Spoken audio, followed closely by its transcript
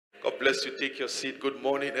bless you. Take your seat. Good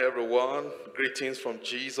morning, everyone. Greetings from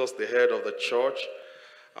Jesus, the head of the church,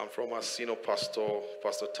 and from our senior pastor,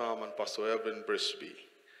 Pastor Tom and Pastor Evan Brisby.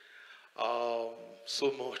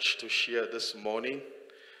 So much to share this morning.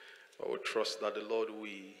 I will trust that the Lord will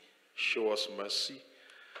show us mercy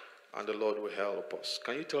and the Lord will help us.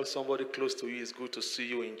 Can you tell somebody close to you it's good to see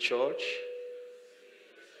you in church?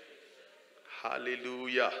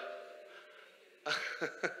 Hallelujah.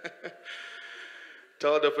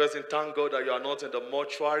 Tell the person, thank God that you are not in the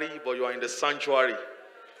mortuary, but you are in the sanctuary.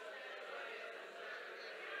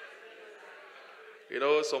 You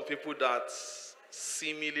know, some people that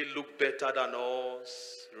seemingly look better than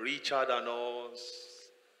us, richer than us,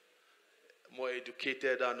 more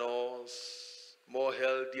educated than us, more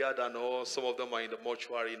healthier than us. Some of them are in the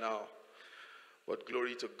mortuary now. But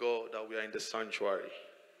glory to God that we are in the sanctuary.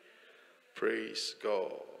 Praise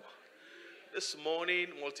God. This morning,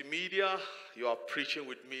 multimedia, you are preaching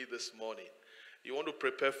with me this morning. You want to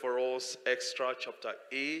prepare for us Extra chapter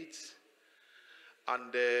 8.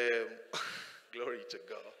 And glory to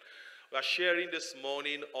God. We are sharing this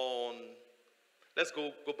morning on, let's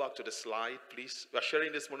go back to the slide, please. We are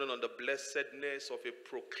sharing this morning on the blessedness of a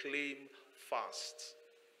proclaimed fast.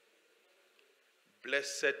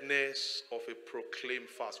 Blessedness of a proclaimed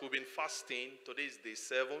fast. We've been fasting. Today is day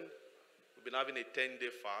 7. We've been having a 10-day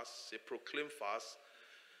fast, a proclaimed fast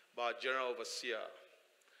by our general overseer.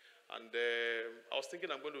 And I was thinking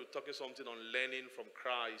I'm going to be talking something on learning from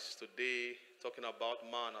Christ today, talking about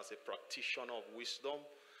man as a practitioner of wisdom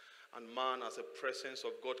and man as a presence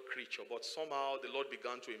of God creature. But somehow the Lord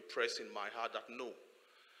began to impress in my heart that no,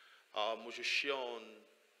 we should share on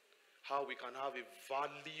how we can have a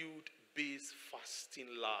valued-based fasting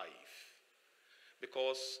life.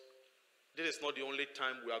 Because this is not the only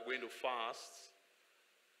time we are going to fast.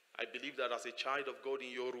 I believe that as a child of God in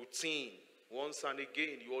your routine, once and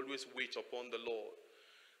again, you always wait upon the Lord.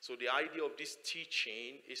 So the idea of this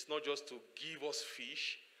teaching is not just to give us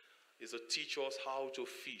fish, it's to teach us how to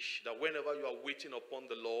fish. That whenever you are waiting upon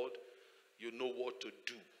the Lord, you know what to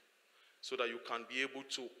do. So that you can be able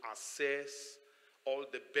to assess all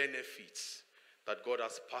the benefits that God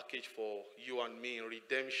has packaged for you and me in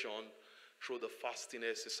redemption through the fasting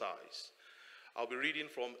exercise. I'll be reading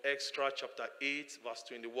from Extra chapter 8, verse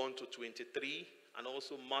 21 to 23, and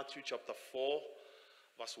also Matthew chapter 4,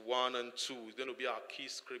 verse 1 and 2. It's going to be our key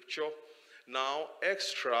scripture. Now,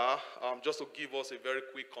 Extra, just to give us a very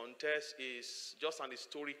quick context, is just an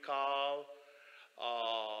historical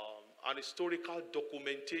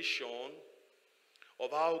documentation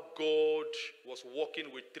of how God was working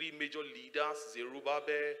with 3 major leaders,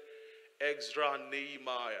 Zerubbabel, Ezra, and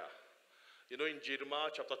Nehemiah. You know, in Jeremiah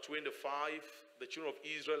chapter 25, the children of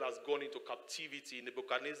Israel has gone into captivity.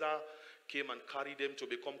 Nebuchadnezzar came and carried them to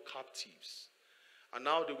become captives. And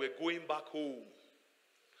now they were going back home.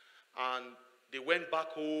 And they went back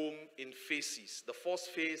home in phases. The first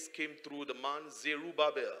phase came through the man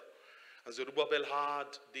Zerubbabel. And Zerubbabel had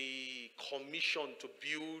the commission to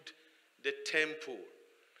build the temple.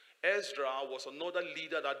 Ezra was another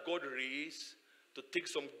leader that God raised to take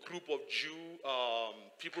some group of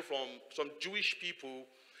people from some Jewish people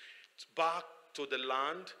back to the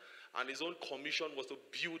land, and his own commission was to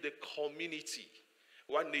build a community,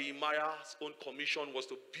 while Nehemiah's own commission was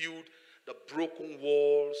to build the broken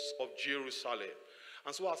walls of Jerusalem.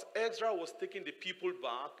 And so as Ezra was taking the people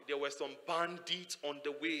back, there were some bandits on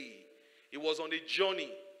the way. He was on a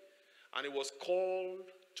journey, and he was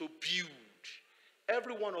called to build.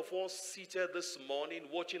 Every one of us seated this morning,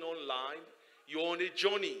 watching online, you're on a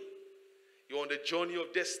journey. You're on the journey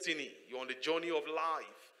of destiny. You're on the journey of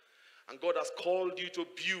life. And God has called you to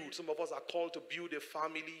build. Some of us are called to build a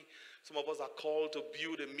family. Some of us are called to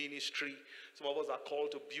build a ministry. Some of us are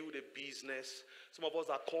called to build a business. Some of us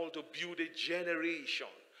are called to build a generation.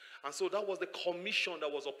 And so that was the commission that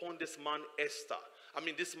was upon this man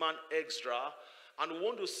this man Ezra. And we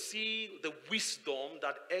want to see the wisdom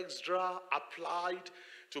that Ezra applied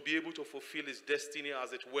to be able to fulfill his destiny,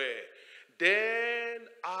 as it were. Then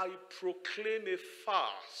I proclaim a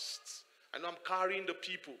fast, and I'm carrying the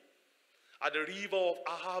people at the river of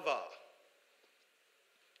Ahava,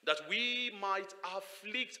 that we might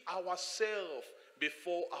afflict ourselves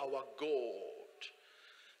before our God.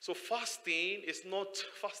 So fasting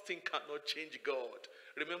cannot change God.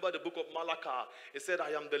 Remember the book of Malachi, it said,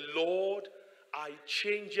 I am the Lord, I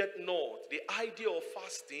change it not. The idea of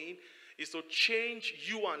fasting is to change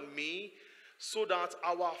you and me, so that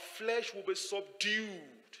our flesh will be subdued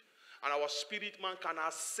and our spirit man can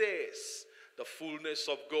assess the fullness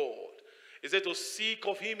of God. Is it to seek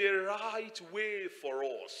of him a right way for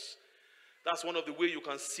us? That's one of the ways you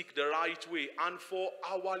can seek the right way. And for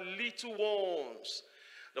our little ones,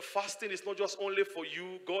 the fasting is not just only for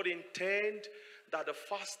you. God intend that the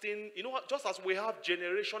fasting, you know what, just as we have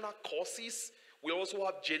generational curses, we also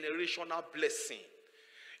have generational blessing.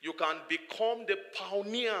 You can become the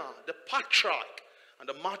pioneer, the patriarch, and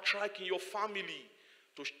the matriarch in your family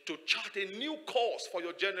to chart a new course for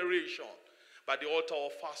your generation by the altar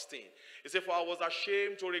of fasting. He said, for I was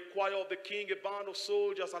ashamed to require of the king a band of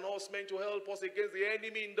soldiers and horsemen to help us against the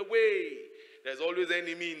enemy in the way. There's always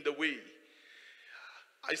enemy in the way.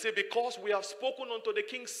 I say, because we have spoken unto the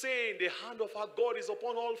king, saying, the hand of our God is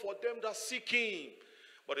upon all for them that seek him.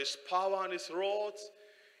 But his power and his wrath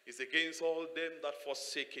is against all them that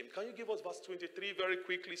forsake him. Can you give us verse 23 very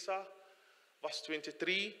quickly, sir? Verse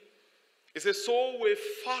 23. It says, so we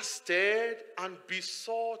fasted and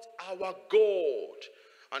besought our God,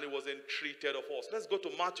 and he was entreated of us. Let's go to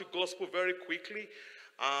Matthew Gospel very quickly,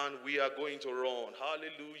 and we are going to run.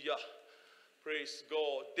 Hallelujah. Praise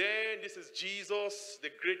God. Then this is Jesus,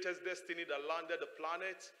 the greatest destiny that landed the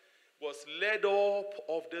planet, was led up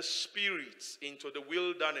of the spirits into the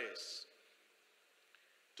wilderness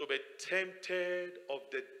to be tempted of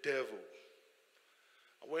the devil.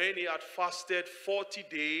 When he had fasted 40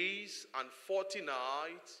 days and 40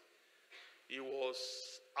 nights, he was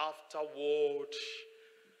afterward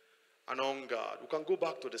an hungered. We can go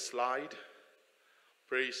back to the slide.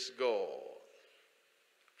 Praise God.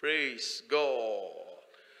 Praise God.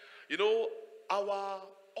 You know, our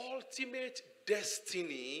ultimate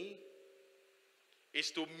destiny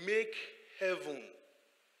is to make heaven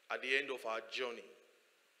at the end of our journey.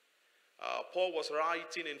 Paul was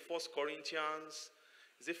writing in 1 Corinthians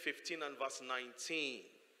 15 and verse 19.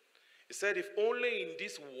 He said, if only in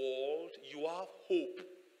this world you have hope,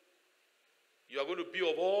 you are going to be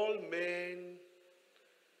of all men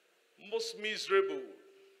most miserable.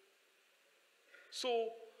 So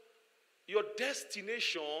your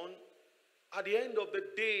destination at the end of the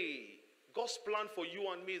day, God's plan for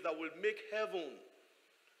you and me is that we'll make heaven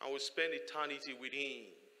and we'll spend eternity with him.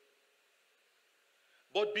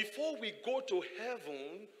 But before we go to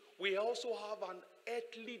heaven, we also have an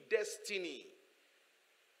earthly destiny.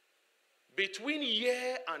 Between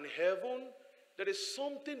here and heaven, there is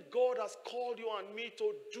something God has called you and me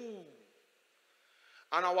to do.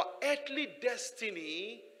 And our earthly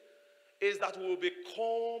destiny is that we will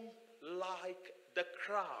become like the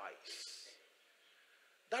Christ.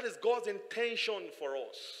 That is God's intention for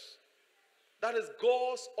us. That is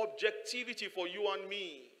God's objectivity for you and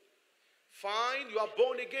me. Fine, you are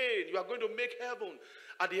born again. You are going to make heaven.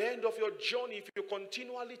 At the end of your journey, if you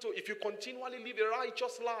continually live a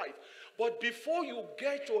righteous life. But before you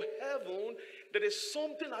get to heaven, there is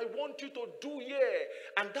something I want you to do here.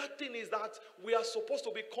 And that thing is that we are supposed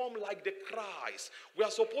to become like the Christ. We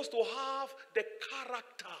are supposed to have the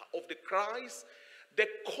character of the Christ, the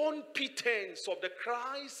competence of the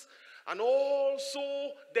Christ, and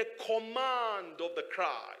also the command of the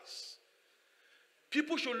Christ.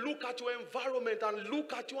 People should look at your environment and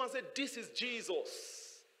look at you and say, this is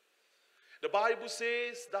Jesus. The Bible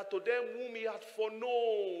says that to them whom he hath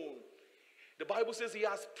foreknown, the Bible says he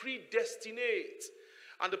has predestinated.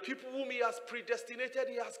 And the people whom he has predestinated,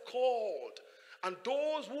 he has called. And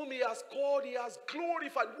those whom he has called, he has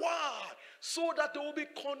glorified. Why? So that they will be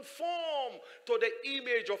conformed to the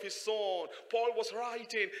image of his Son. Paul was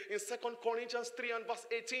writing in 2 Corinthians 3 and verse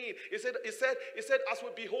 18. He said, as we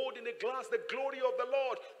behold in a glass the glory of the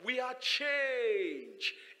Lord, we are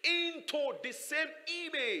changed into the same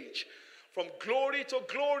image, from glory to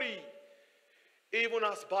glory, even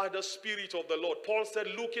as by the Spirit of the Lord. Paul said,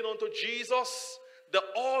 looking unto Jesus, the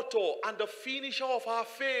author and the finisher of our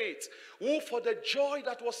faith, who for the joy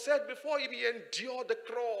that was set before him, he endured the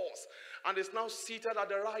cross and is now seated at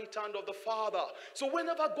the right hand of the Father. So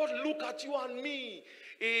whenever God look at you and me,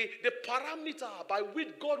 the parameter by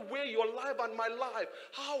which God weigh your life and my life,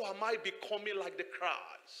 how am I becoming like the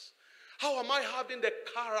Christ? How am I having the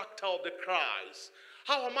character of the Christ?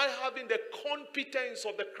 How am I having the competence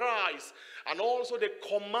of the Christ and also the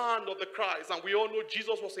command of the Christ? And we all know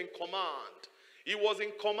Jesus was in command. He was in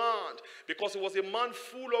command because he was a man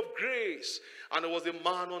full of grace, and he was a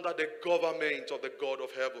man under the government of the God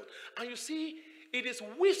of heaven. And you see, it is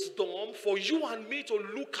wisdom for you and me to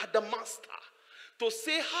look at the master, to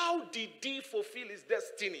say, how did he fulfill his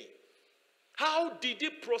destiny? How did he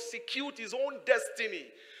prosecute his own destiny?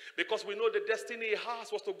 Because we know the destiny he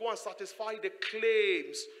has was to go and satisfy the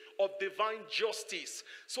claims of divine justice,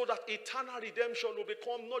 so that eternal redemption will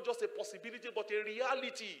become not just a possibility but a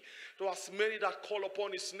reality to as many that call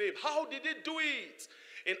upon his name. How did he do it?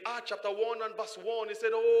 In Acts chapter 1 and verse 1, he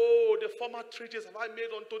said, oh, the former treatise have I made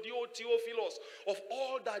unto thee, O Theophilus, of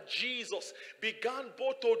all that Jesus began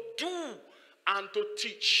both to do and to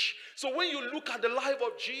teach. So when you look at the life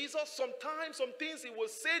of Jesus, sometimes some things he will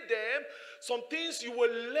say them, some things you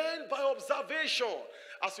will learn by observation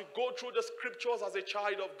as you go through the scriptures as a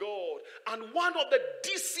child of God. And one of the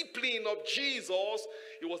discipline of Jesus,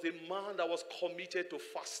 he was a man that was committed to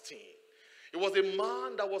fasting. He was a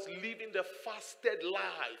man that was living the fasted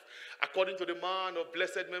life. According to the man of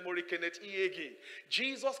blessed memory, Kenneth E. Hagin,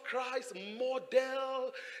 Jesus Christ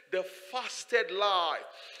modeled the fasted life.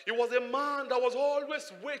 He was a man that was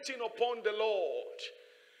always waiting upon the Lord.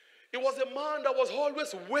 He was a man that was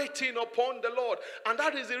always waiting upon the Lord. And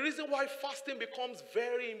that is the reason why fasting becomes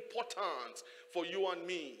very important for you and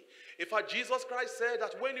me. In fact, Jesus Christ said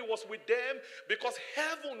that when he was with them, because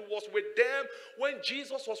heaven was with them, when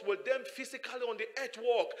Jesus was with them physically on the earth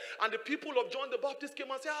walk, and the people of John the Baptist came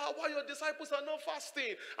and said, why your disciples are not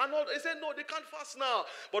fasting? And he said, no, they can't fast now.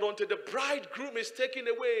 But until the bridegroom is taken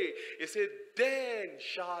away, he said, then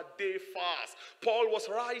shall they fast. Paul was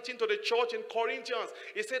writing to the church in Corinthians.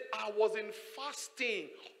 He said, I was in fasting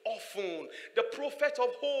often. The prophets of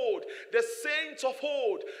old, the saints of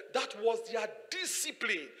old, that was their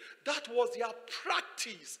discipline. That was their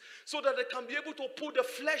practice, so that they can be able to put the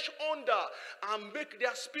flesh under and make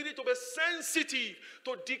their spirit to be sensitive,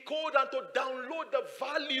 to decode and to download the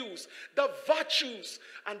values, the virtues,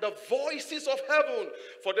 and the voices of heaven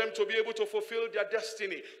for them to be able to fulfill their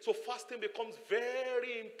destiny. So fasting becomes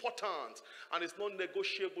very important, and it's not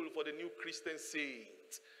negotiable for the new Christian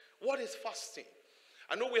saint. What is fasting?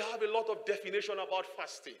 I know we have a lot of definition about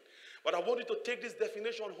fasting, but I want you to take this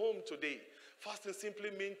definition home today. Fasting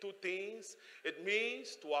simply means two things. It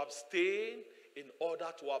means to abstain in order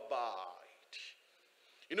to abide.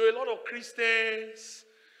 You know, a lot of Christians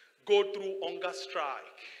go through hunger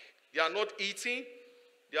strike. They are not eating,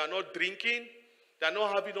 they are not drinking, they are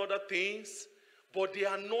not having other things, but they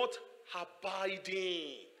are not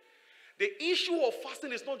abiding. The issue of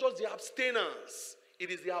fasting is not just the abstinence,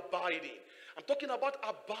 it is the abiding. I'm talking about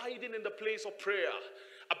abiding in the place of prayer,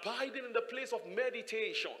 abiding in the place of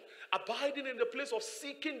meditation, abiding in the place of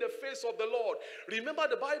seeking the face of the Lord. Remember,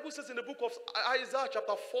 the Bible says in the book of Isaiah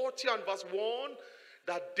chapter 40 and verse 1,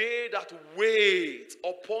 that they that wait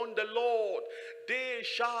upon the Lord, they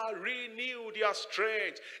shall renew their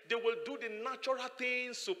strength. They will do the natural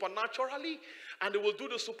things supernaturally, and they will do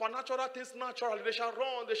the supernatural things naturally. They shall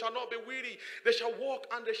run, they shall not be weary. They shall walk,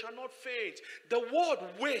 and they shall not faint. The word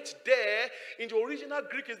wait there in the original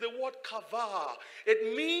Greek is the word kava.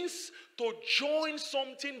 It means to join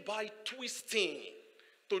something by twisting.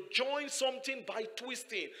 To join something by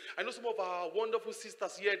twisting. I know some of our wonderful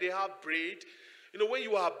sisters here, they have braid. You know, when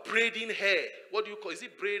you are braiding hair, what do you call it? Is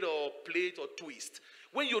it braid or plait or twist?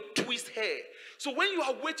 When you twist hair. So when you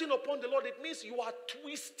are waiting upon the Lord, it means you are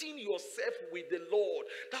twisting yourself with the Lord.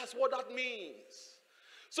 That's what that means.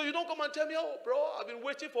 So you don't come and tell me, oh, bro, I've been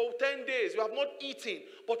waiting for 10 days. You have not eaten.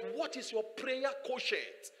 But what is your prayer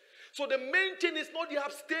quotient? So the main thing is not the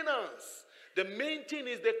abstinence. The main thing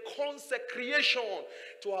is the consecration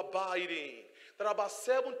to abiding. There are about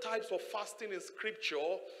 7 types of fasting in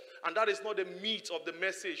Scripture. And that is not the meat of the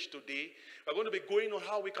message today. We're going to be going on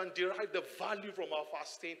how we can derive the value from our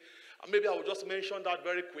fasting. And maybe I will just mention that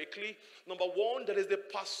very quickly. Number 1, there is the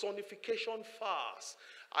personification fast.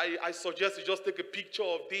 I suggest you just take a picture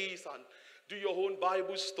of this and do your own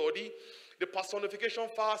Bible study. The personification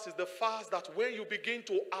fast is the fast that when you begin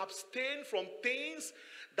to abstain from things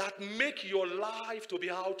that make your life to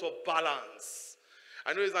be out of balance.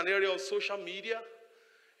 I know it's an area of social media,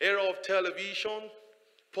 area of television,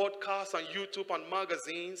 podcasts and YouTube and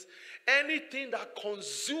magazines. Anything that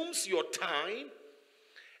consumes your time,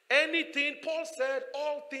 anything, Paul said,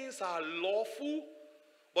 all things are lawful,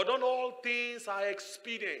 but not all things are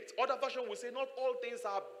expedient. Other version will say, not all things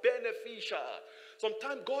are beneficial.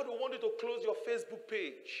 Sometimes God will want you to close your Facebook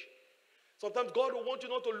page. Sometimes God will want you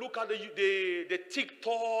not to look at the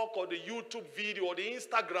TikTok or the YouTube video or the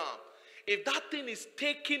Instagram. If that thing is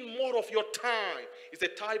taking more of your time, it's a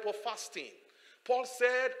type of fasting. Paul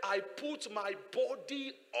said, I put my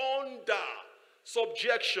body under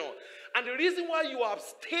subjection. And the reason why you are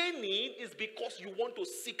abstaining is because you want to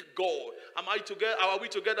seek God. Are we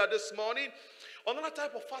together this morning? Another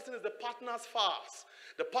type of fasting is the partner's fast.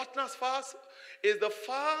 The partner's fast is the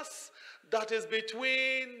fast that is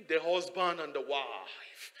between the husband and the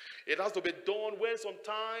wife. It has to be done when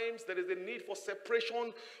sometimes there is a need for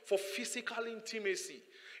separation, for physical intimacy.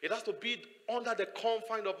 It has to be under the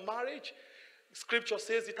confine of marriage. Scripture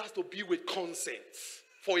says it has to be with consent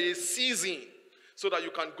for a season. so that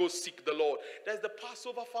you can go seek the Lord. There's the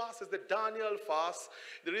Passover fast, there's the Daniel fast.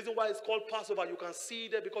 The reason why it's called Passover, you can see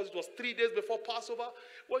there because it was 3 days before Passover,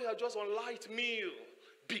 where you are just on light meal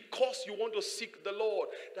because you want to seek the Lord.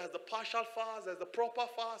 There's the partial fast, there's the proper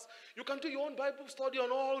fast. You can do your own Bible study on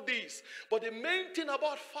all these. But the main thing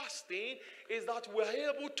about fasting is that we're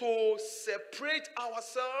able to separate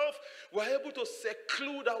ourselves, we're able to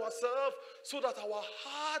seclude ourselves so that our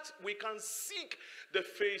heart, we can seek the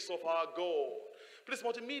face of our God. Please,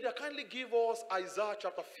 multimedia, kindly give us Isaiah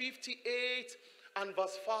chapter 58 and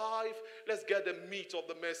verse 5. Let's get the meat of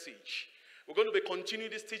the message. We're going to be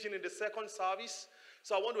continuing this teaching in the second service.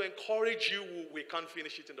 So I want to encourage you, we can't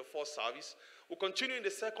finish it in the first service. We'll continue in the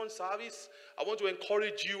second service. I want to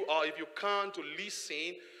encourage you, if you can, to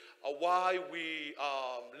listen while we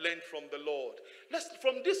learn from the Lord.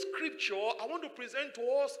 From this scripture, I want to present to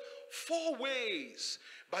us 4 ways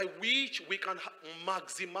by which we can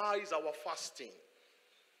maximize our fasting.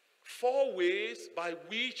 4 ways by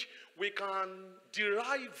which we can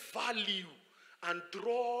derive value and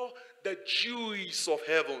draw the joys of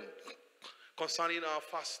heaven concerning our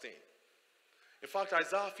fasting. In fact,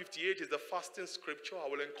 Isaiah 58 is the fasting scripture. I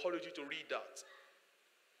will encourage you to read that.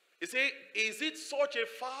 It says, is it such a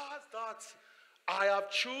fast that I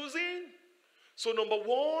have chosen? So number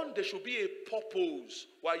 1, there should be a purpose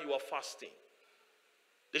while you are fasting.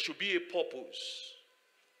 There should be a purpose.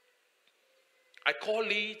 I call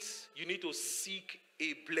it, you need to seek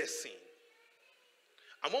a blessing.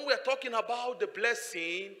 And when we are talking about the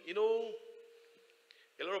blessing, you know,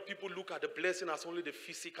 a lot of people look at the blessing as only the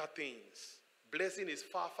physical things. Blessing is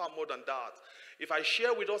far, far more than that. If I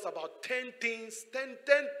share with us about 10 things, 10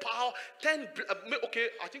 power, 10, okay,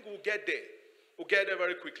 I think we'll get there. We'll get there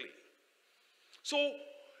very quickly. So,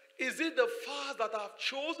 is it the fast that I've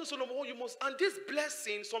chosen? So number 1, you must, and this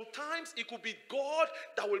blessing, sometimes it could be God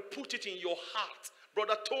that will put it in your heart.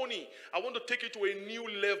 Brother Tony, I want to take it to a new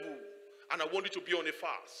level, and I want it to be on a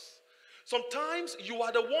fast. Sometimes you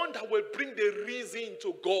are the one that will bring the reason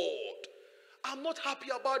to God. I'm not happy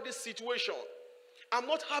about this situation. I'm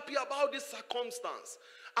not happy about this circumstance.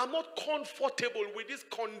 I'm not comfortable with this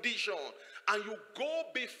condition. And you go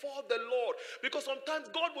before the Lord. Because sometimes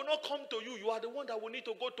God will not come to you. You are the one that will need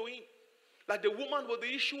to go to him. Like the woman with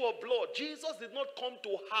the issue of blood. Jesus did not come to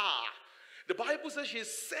her. The Bible says she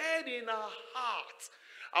said in her heart.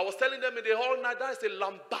 I was telling them in the whole night, that is a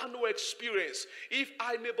lambano experience. If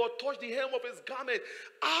I may but touch the hem of his garment,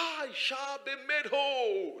 I shall be made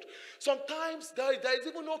whole. Sometimes there is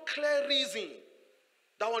even no clear reason.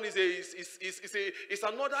 That one is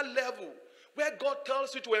another level where God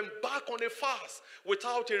tells you to embark on a fast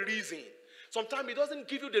without a reason. Sometimes he doesn't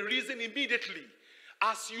give you the reason immediately.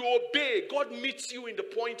 As you obey, God meets you in the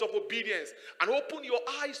point of obedience and open your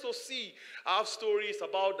eyes to see. I have stories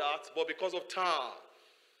about that, but because of time.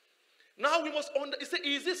 Now we must say,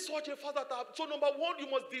 is this such a fast that so number 1,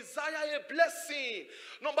 you must desire a blessing.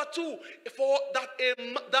 Number 2, for that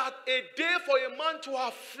a day for a man to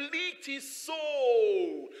afflict his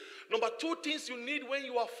soul. Number 2 things you need when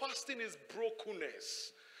you are fasting is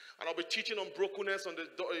brokenness. And I'll be teaching on brokenness on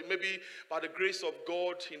maybe by the grace of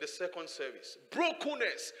God in the second service.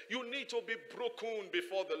 Brokenness. You need to be broken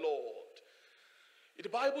before the Lord. The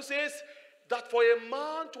Bible says that for a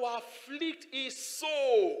man to afflict his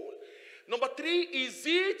soul. Number 3, is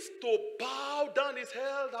it to bow down his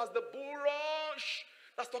head as the bulrush?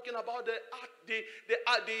 That's talking about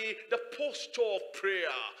the posture of prayer.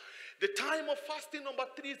 The time of fasting, number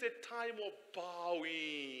 3, is a time of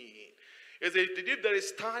bowing. If there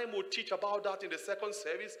is time, we'll teach about that in the second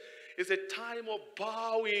service. It's a time of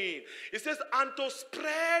bowing. It says, and to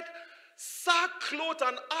spread sackcloth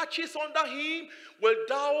and ashes under him, will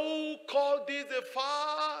thou call this a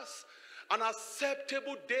fast? An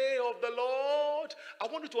acceptable day of the Lord. I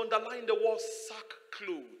want you to underline the word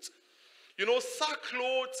sackcloth. You know,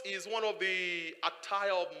 sackcloth is one of the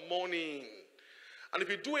attire of mourning. And if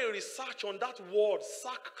you do a research on that word,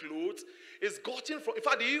 sackcloth, is gotten from, in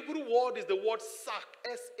fact, the Hebrew word is the word sack,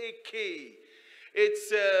 S-A-K.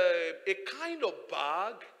 It's a kind of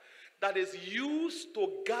bag that is used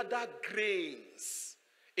to gather grains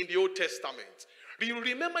in the Old Testament. You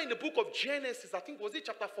remember in the book of Genesis, I think was it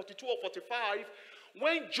chapter 42 or 45,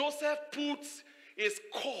 when Joseph put his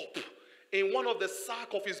cup in one of the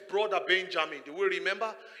sack of his brother Benjamin. Do we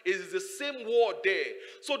remember? It is the same word there.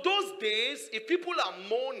 So those days, if people are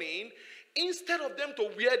mourning, instead of them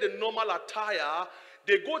to wear the normal attire,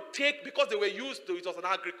 they go take, because they were used to, it was an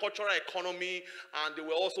agricultural economy, and they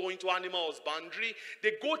were also into animal husbandry,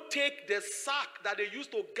 they go take the sack that they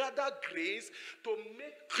used to gather grains to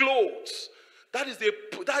make clothes. That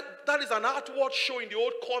is an outward show in the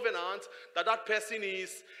old covenant that person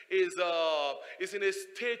is in a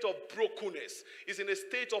state of brokenness, is in a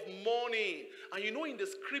state of mourning. And you know, in the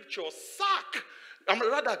scripture,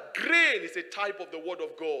 grain is a type of the word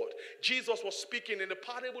of God. Jesus was speaking in the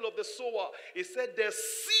parable of the sower. He said the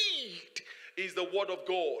seed is the word of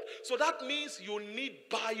God. So that means you need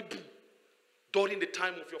Bible during the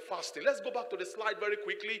time of your fasting. Let's go back to the slide very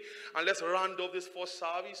quickly and let's round off this first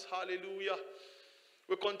service. Hallelujah.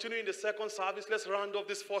 We're continuing the second service. Let's round off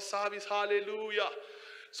this first service. Hallelujah.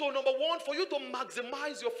 So number one, for you to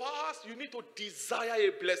maximize your fast, you need to desire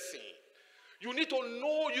a blessing. You need to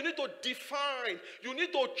know, you need to define, you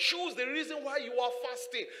need to choose the reason why you are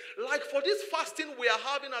fasting. Like for this fasting we are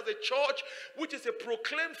having as a church, which is a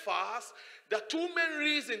proclaimed fast, there are two main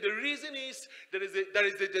reasons. The reason is there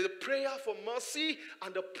is a prayer for mercy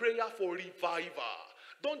and a prayer for revival.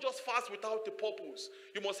 Don't just fast without a purpose.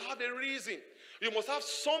 You must have a reason. You must have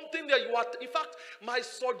something that you are. In fact, my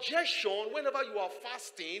suggestion whenever you are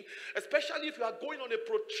fasting, especially if you are going on a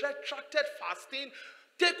protracted fasting,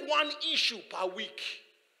 take one issue per week.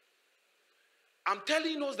 I'm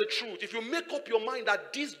telling us the truth. If you make up your mind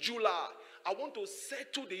that this July, I want to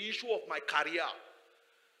settle the issue of my career,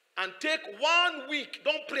 and take 1 week,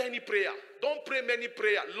 don't pray any prayer. Don't pray many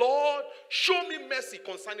prayer. Lord, show me mercy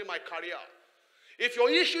concerning my career. If your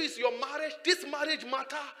issue is your marriage, this marriage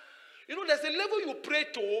matter, you know, there's a level you pray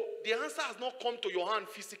to, the answer has not come to your hand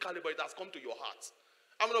physically, but it has come to your heart.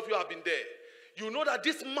 How many of you have been there? You know that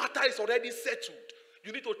this matter is already settled.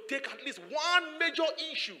 You need to take at least one major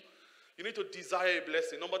issue. You need to desire a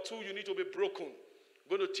blessing. Number two, you need to be broken.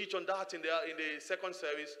 I'm going to teach on that in the second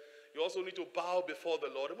service. You also need to bow before the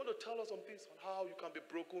Lord. I'm going to tell us some things on how you can be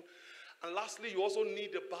broken. And lastly, you also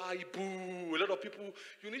need the Bible. A lot of people,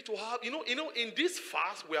 you need to have, you know, in this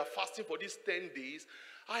fast, we are fasting for these 10 days.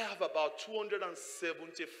 I have about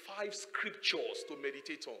 275 scriptures to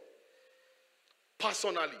meditate on.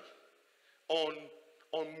 Personally.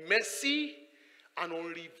 On mercy and on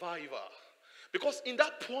revival. Because in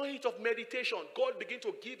that point of meditation, God begins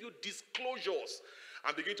to give you disclosures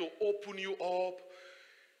and begin to open you up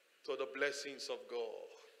to the blessings of God.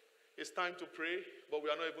 It's time to pray, but we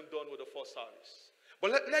are not even done with the first service.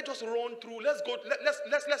 But let's just run through. Let's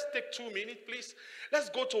take 2 minutes, please. Let's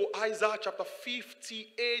go to Isaiah chapter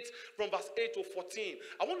 58 from verse 8 to 14.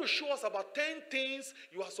 I want to show us about 10 things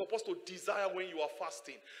you are supposed to desire when you are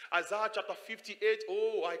fasting. Isaiah chapter 58.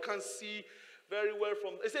 Oh, I can't see very well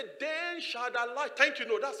from. It said, then shall the light. Thank you.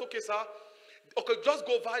 No, that's okay, sir. Okay, just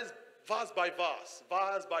go verse by verse.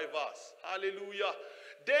 Verse by verse. Hallelujah.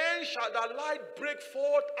 Then shall the light break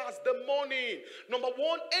forth as the morning. Number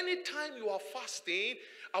one, anytime you are fasting,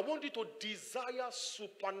 I want you to desire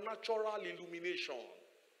supernatural illumination.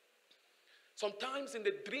 Sometimes in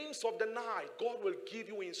the dreams of the night, God will give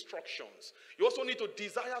you instructions. You also need to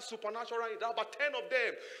desire supernatural. There are about 10 of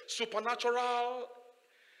them. Supernatural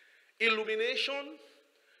illumination,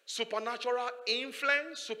 supernatural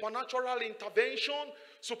influence, supernatural intervention,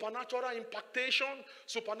 supernatural impactation,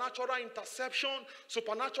 supernatural interception,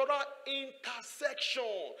 supernatural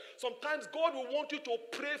intersection. Sometimes God will want you to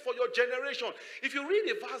pray for your generation. If you read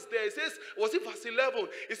the verse there, it says, was it verse 11?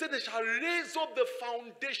 It said, they shall raise up the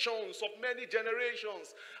foundations of many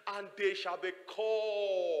generations, and they shall be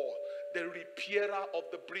called the repairer of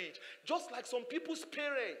the breach. Just like some people's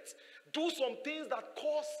parents do some things that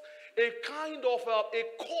cause a kind of a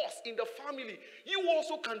cause in the family, you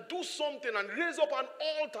also can do something and raise up an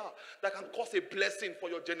altar that can cause a blessing for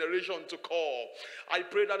your generation to come. I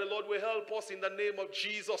pray that the Lord will help us in the name of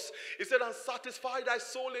Jesus. He said, and satisfy thy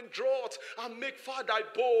soul in drought, and make fat thy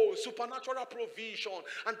bones, supernatural provision,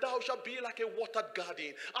 and thou shalt be like a watered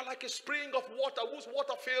garden, and like a spring of water whose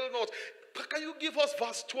water fail not. Can you give us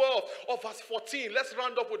verse 12 or verse 14? Let's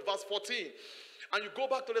round up with verse 14. And you go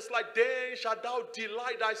back to the slide. Then shalt thou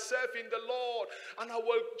delight thyself in the Lord, and I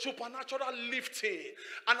will supernatural lifting,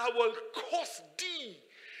 and I will cause thee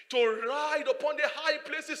to ride upon the high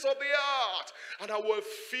places of the earth, and I will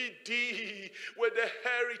feed thee with the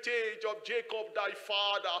heritage of Jacob thy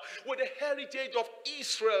father, with the heritage of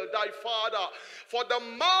Israel thy father. For the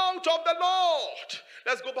mouth of the Lord,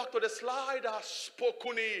 let's go back to the slide, has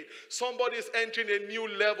spoken it. Somebody is entering a new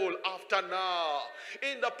level after now.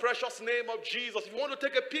 In the precious name of Jesus. If you want to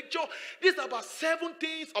take a picture, these are about 7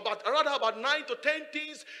 things, about 9 to 10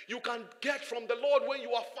 things you can get from the Lord when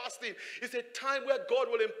you are fasting. It's a time where God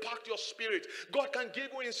will empower impact your spirit. God can give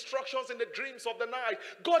you instructions in the dreams of the night.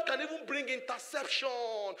 God can even bring interception.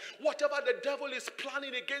 Whatever the devil is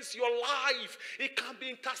planning against your life, it can be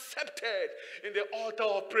intercepted in the altar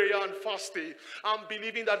of prayer and fasting. I'm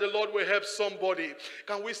believing that the Lord will help somebody.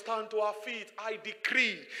 Can we stand to our feet? I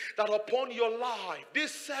decree that upon your life,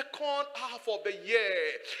 this second half of the year,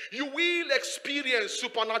 you will experience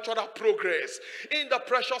supernatural progress in the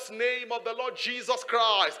precious name of the Lord Jesus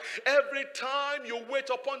Christ. Every time you wait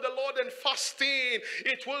upon the Lord and fasting,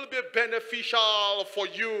 it will be beneficial for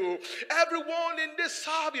you. Everyone in this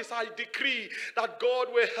service, I decree that God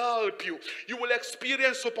will help you. You will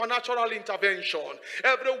experience supernatural intervention.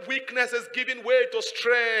 Every weakness is giving way to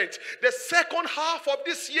strength. The second half of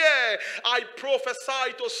this year, I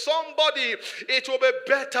prophesy to somebody, it will be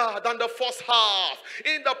better than the first half.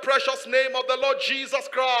 In the precious name of the Lord Jesus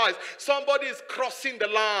Christ, somebody is crossing the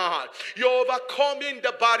line. You're overcoming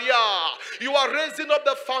the barrier. You are raising up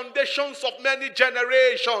the foundations of many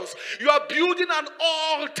generations. You are building an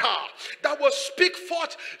altar that will speak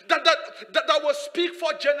forth, that will speak for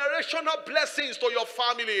generational blessings to your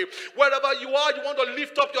family. Wherever you are, you want to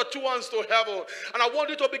lift up your two hands to heaven, and I want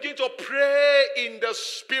you to begin to pray in the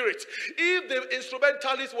spirit. If the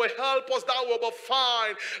instrumentalists will help us, that will be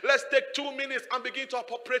fine. Let's take 2 minutes and begin to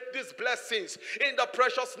appropriate these blessings in the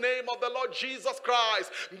precious name of the Lord Jesus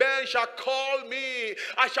Christ. Men shall call me,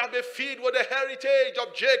 I shall be filled with the heritage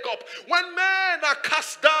of Jacob. When men are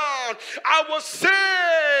cast down, I will say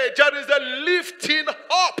there is a lifting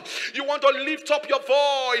up. You want to lift up your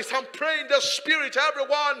voice and pray in the spirit,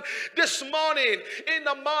 everyone, this morning, in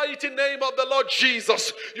the mighty name of the Lord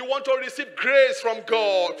Jesus. You want to receive grace from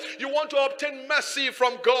God. You want to obtain mercy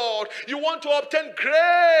from God. You want to obtain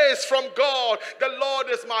grace from God. The Lord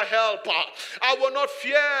is my helper. I will not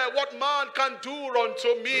fear what man can do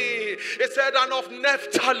unto me. It said, and of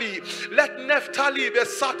Naphtali, let Naphtali be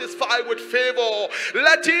satisfied with favor.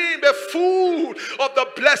 Let him be full of the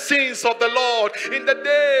blessings of the Lord. In the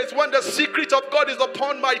days when the secret of God is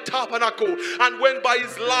upon my tabernacle, and when by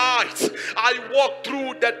his light I walk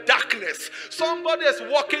through the darkness. Somebody is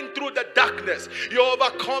walking through the darkness. You're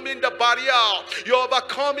overcoming the barrier. You're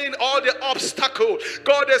overcoming all the obstacles.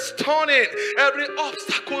 God is turning every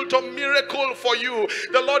obstacle to miracle for you.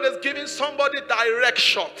 The Lord is giving somebody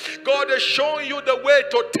direction. God is showing you the way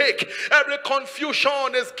to take. Every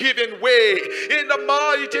confusion is giving way. In the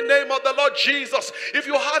mighty name of the Lord Jesus, if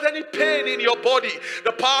you have any pain in your body,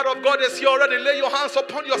 the power of God is here already. Lay your hands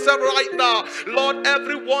upon yourself right now. Lord,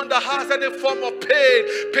 everyone that has any form of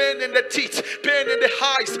pain, pain in the teeth, pain in the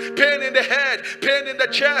eyes, pain in the head, pain in the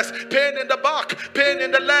chest, pain in the back, pain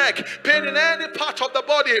in the leg, pain in any part of the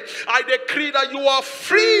body, I decree that you are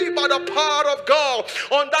free by the power of God.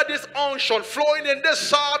 Under this unction flowing in this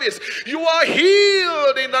service, you are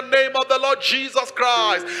healed in the name of the Lord Jesus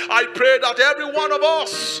Christ. I pray that every one of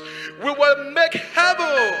us, we will make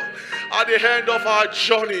heaven at the end of our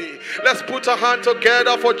journey. Let's put a hand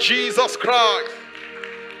together for Jesus Christ.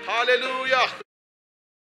 Hallelujah.